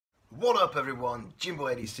What up everyone,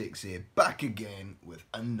 Jimbo86 here, back again with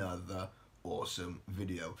another awesome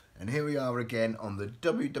video. And here we are again on the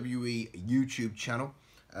WWE YouTube channel,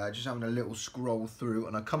 just having a little scroll through,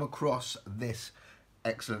 and I come across this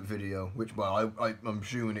excellent video, which, well, I'm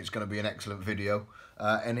assuming it's going to be an excellent video,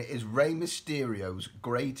 and it is Rey Mysterio's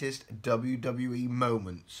greatest WWE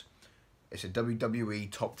moments. It's a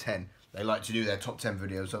WWE top 10. They like to do their top 10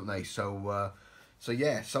 videos, don't they? So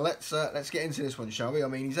yeah, so let's get into this one, shall we? I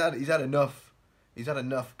mean, he's had enough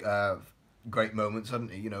great moments,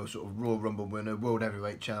 hasn't he? You know, sort of Royal Rumble winner, World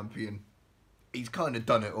Heavyweight Champion. He's kind of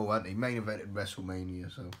done it all, hasn't he? Main evented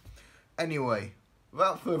WrestleMania. So anyway,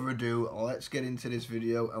 without further ado, let's get into this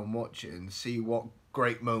video and watch it and see what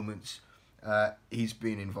great moments he's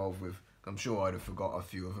been involved with. I'm sure I'd have forgot a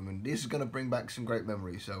few of them, and this is going to bring back some great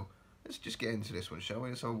memories. So let's just get into this one, shall we?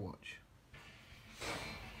 Let's have a watch.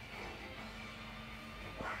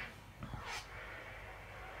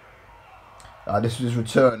 This was his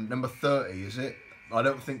return, number 30, is it? I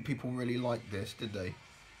don't think people really liked this, did they?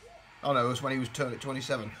 Oh no, it was when he was turned at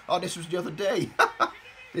 27. Oh, this was the other day.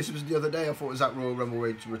 This was the other day. I thought it was that Royal Rumble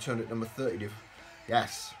where he returned at number 30.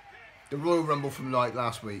 Yes. The Royal Rumble from like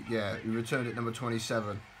last week, yeah. He returned at number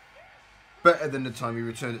 27. Better than the time he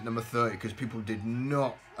returned at number 30, because people did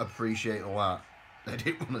not appreciate all that. They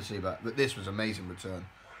didn't want to see that. But this was an amazing return.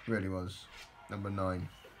 It really was. Number 9.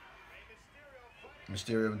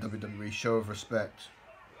 Mysterio and WWE, show of respect.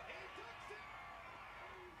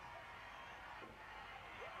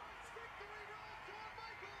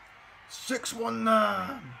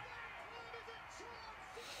 $619.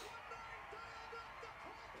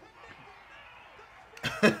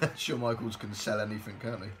 Shawn Michaels can sell anything,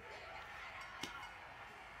 can't he?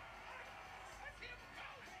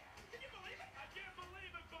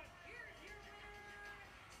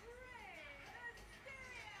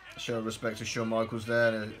 Show of respect to Shawn Michaels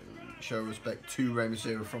there, and a show of respect to Rey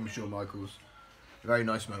Mysterio from Shawn Michaels. Very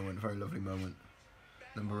nice moment, very lovely moment.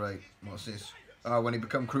 Number 8, what's this? When he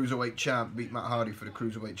became Cruiserweight champ, beat Matt Hardy for the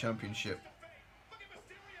Cruiserweight Championship.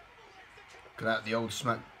 Look at that, the old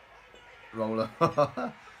smack roller. Look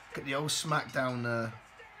at the old SmackDown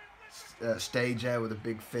stage there with a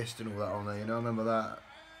big fist and all that on there, you know, I remember that.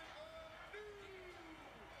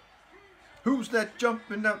 Who's that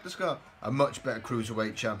jumping out the sky? A much better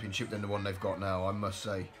Cruiserweight Championship than the one they've got now, I must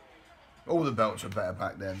say. All the belts were better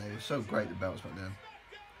back then. They were so great, the belts back then.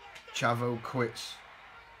 Chavo quits.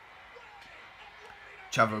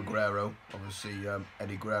 Chavo Guerrero, obviously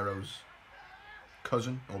Eddie Guerrero's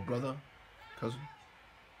cousin or brother. Cousin.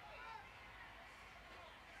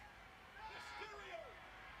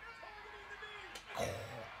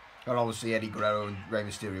 And obviously Eddie Guerrero and Rey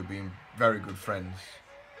Mysterio being very good friends.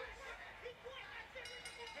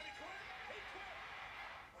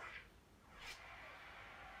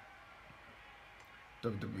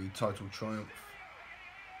 WWE title triumph.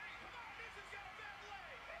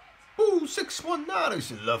 Ooh, 619. I used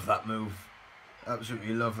to love that move.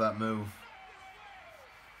 Absolutely love that move.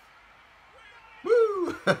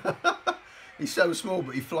 Woo! He's so small,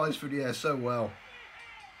 but he flies through the air so well.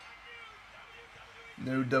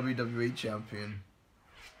 New WWE champion.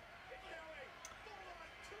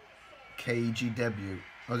 KG debut.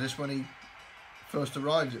 Oh, this when he first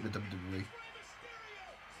arrived at the WWE.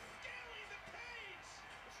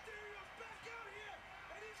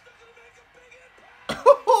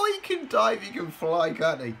 He can dive, he can fly,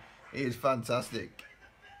 can't he? He is fantastic.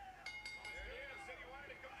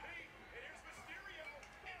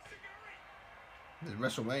 There's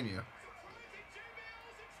WrestleMania.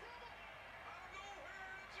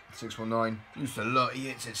 619. Used to love. He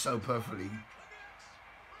hits it so perfectly.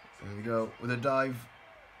 There we go with a dive.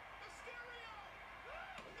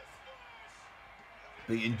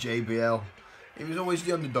 Beating JBL. He was always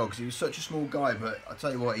the underdog. He was such a small guy, but I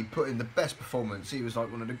tell you what, he put in the best performance. He was like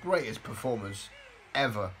one of the greatest performers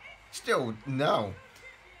ever. Still now.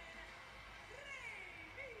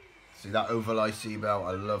 See that Oval IC belt?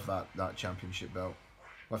 I love that championship belt.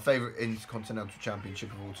 My favourite Intercontinental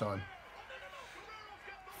Championship of all time.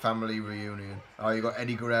 Family reunion. Oh, you got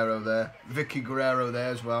Eddie Guerrero there. Vicky Guerrero there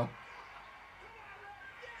as well.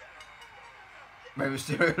 Rey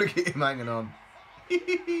Mysterio, look at him hanging on.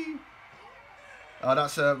 Oh,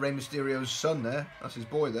 that's Rey Mysterio's son there. That's his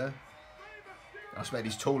boy there. I expect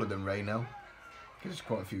he's taller than Rey now. Because it's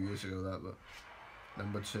quite a few years ago, that, but...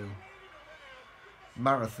 Number 2.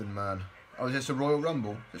 Marathon Man. Oh, is this a Royal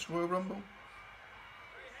Rumble? Is this Royal Rumble?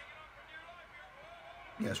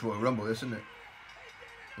 Yeah, it's Royal Rumble, isn't it?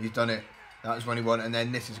 He's done it. That was when he won. And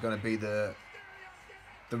then this is going to be the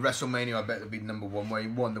WrestleMania, I bet, will be number 1, where he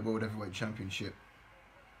won the World Heavyweight Championship.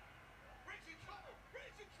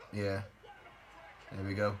 Yeah. There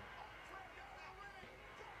we go.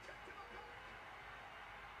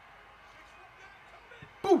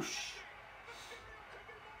 Boosh!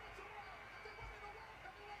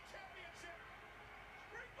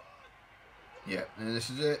 Yeah, and this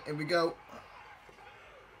is it. Here we go.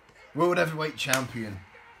 World Heavyweight Champion.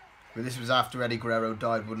 But this was after Eddie Guerrero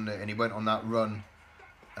died, wasn't it? And he went on that run.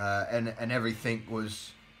 And everything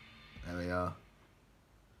was... There we are.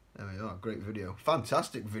 There we are. Great video.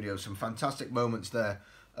 Fantastic video. Some fantastic moments there.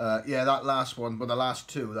 Yeah, that last one, but the last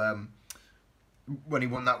two, when he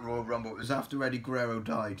won that Royal Rumble, it was after Eddie Guerrero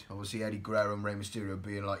died. Obviously, Eddie Guerrero and Rey Mysterio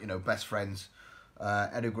being like, you know, best friends.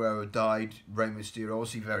 Eddie Guerrero died. Rey Mysterio,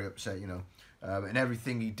 obviously very upset, you know. And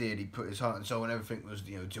everything he did, he put his heart and soul and everything was,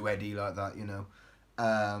 you know, to Eddie like that, you know.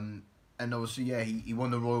 And obviously, yeah, he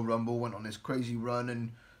won the Royal Rumble, went on this crazy run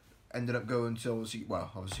and ended up going to,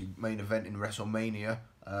 obviously main event in WrestleMania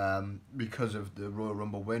because of the Royal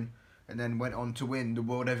Rumble win. And then went on to win the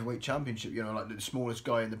World Heavyweight Championship, you know, like the smallest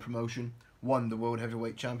guy in the promotion won the World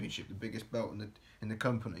Heavyweight Championship, the biggest belt in the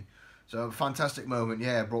company. So, fantastic moment,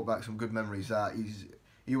 yeah, brought back some good memories.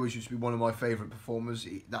 He always used to be one of my favourite performers.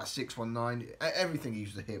 That 619, everything he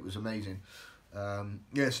used to hit was amazing.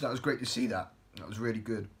 Yeah, so that was great to see that. That was really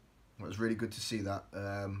good. It was really good to see that.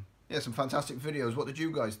 Yeah, some fantastic videos. What did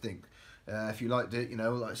you guys think? If you liked it, you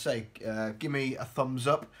know, like I say, give me a thumbs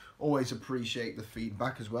up. Always appreciate the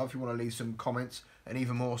feedback as well. If you want to leave some comments, and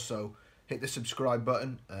even more so, hit the subscribe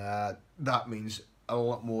button. That means a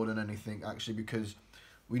lot more than anything, actually, because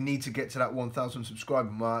we need to get to that 1,000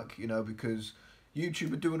 subscriber mark, you know, because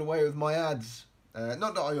YouTube are doing away with my ads.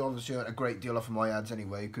 Not that I obviously earn a great deal off of my ads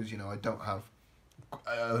anyway, because, you know, I don't have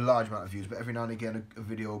a large amount of views, but every now and again a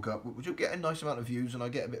video will go up, which will get a nice amount of views, and I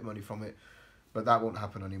get a bit of money from it. But that won't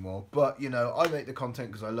happen anymore. But, you know, I make the content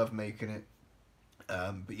because I love making it.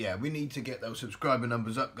 But yeah, we need to get those subscriber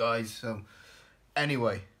numbers up, guys. So,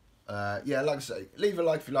 anyway, yeah, like I say, leave a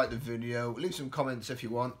like if you like the video. Leave some comments if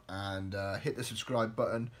you want. And hit the subscribe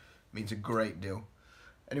button. It means a great deal.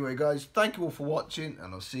 Anyway, guys, thank you all for watching.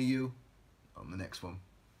 And I'll see you on the next one.